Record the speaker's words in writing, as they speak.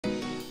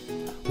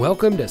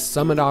Welcome to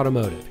Summit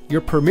Automotive, your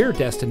premier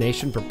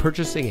destination for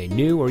purchasing a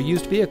new or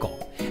used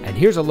vehicle. And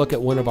here's a look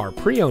at one of our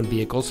pre-owned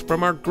vehicles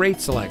from our great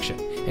selection.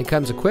 It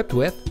comes equipped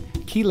with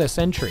keyless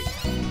entry,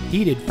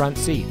 heated front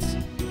seats,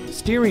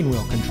 steering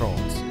wheel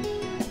controls,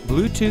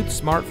 Bluetooth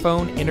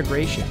smartphone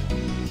integration,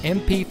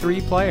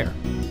 MP3 player,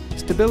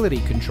 stability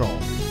control,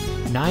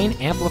 9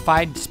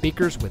 amplified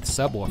speakers with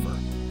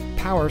subwoofer,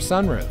 power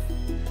sunroof,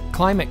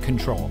 climate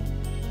control,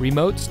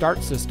 remote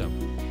start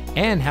system,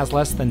 and has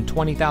less than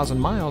 20,000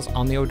 miles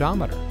on the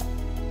odometer.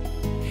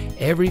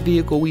 Every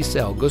vehicle we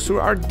sell goes through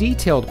our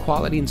detailed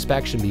quality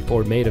inspection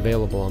before made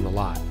available on the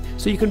lot,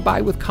 so you can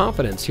buy with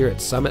confidence here at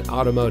Summit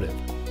Automotive.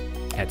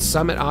 At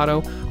Summit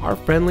Auto, our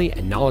friendly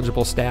and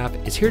knowledgeable staff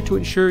is here to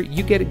ensure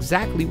you get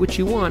exactly what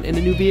you want in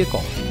a new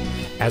vehicle.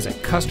 As a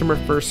Customer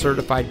First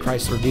certified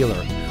Chrysler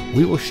dealer,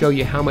 we will show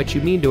you how much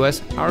you mean to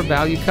us, our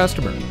valued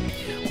customer.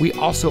 We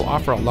also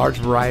offer a large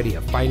variety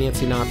of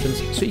financing options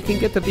so you can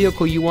get the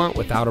vehicle you want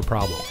without a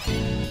problem.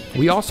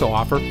 We also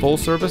offer full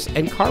service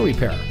and car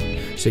repair,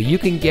 so you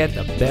can get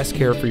the best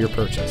care for your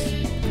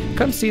purchase.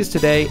 Come see us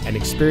today and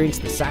experience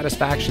the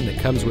satisfaction that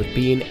comes with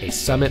being a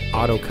Summit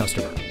Auto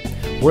customer.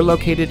 We're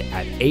located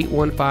at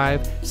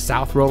 815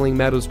 South Rolling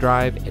Meadows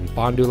Drive in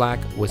Fond Du Lac,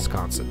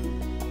 Wisconsin.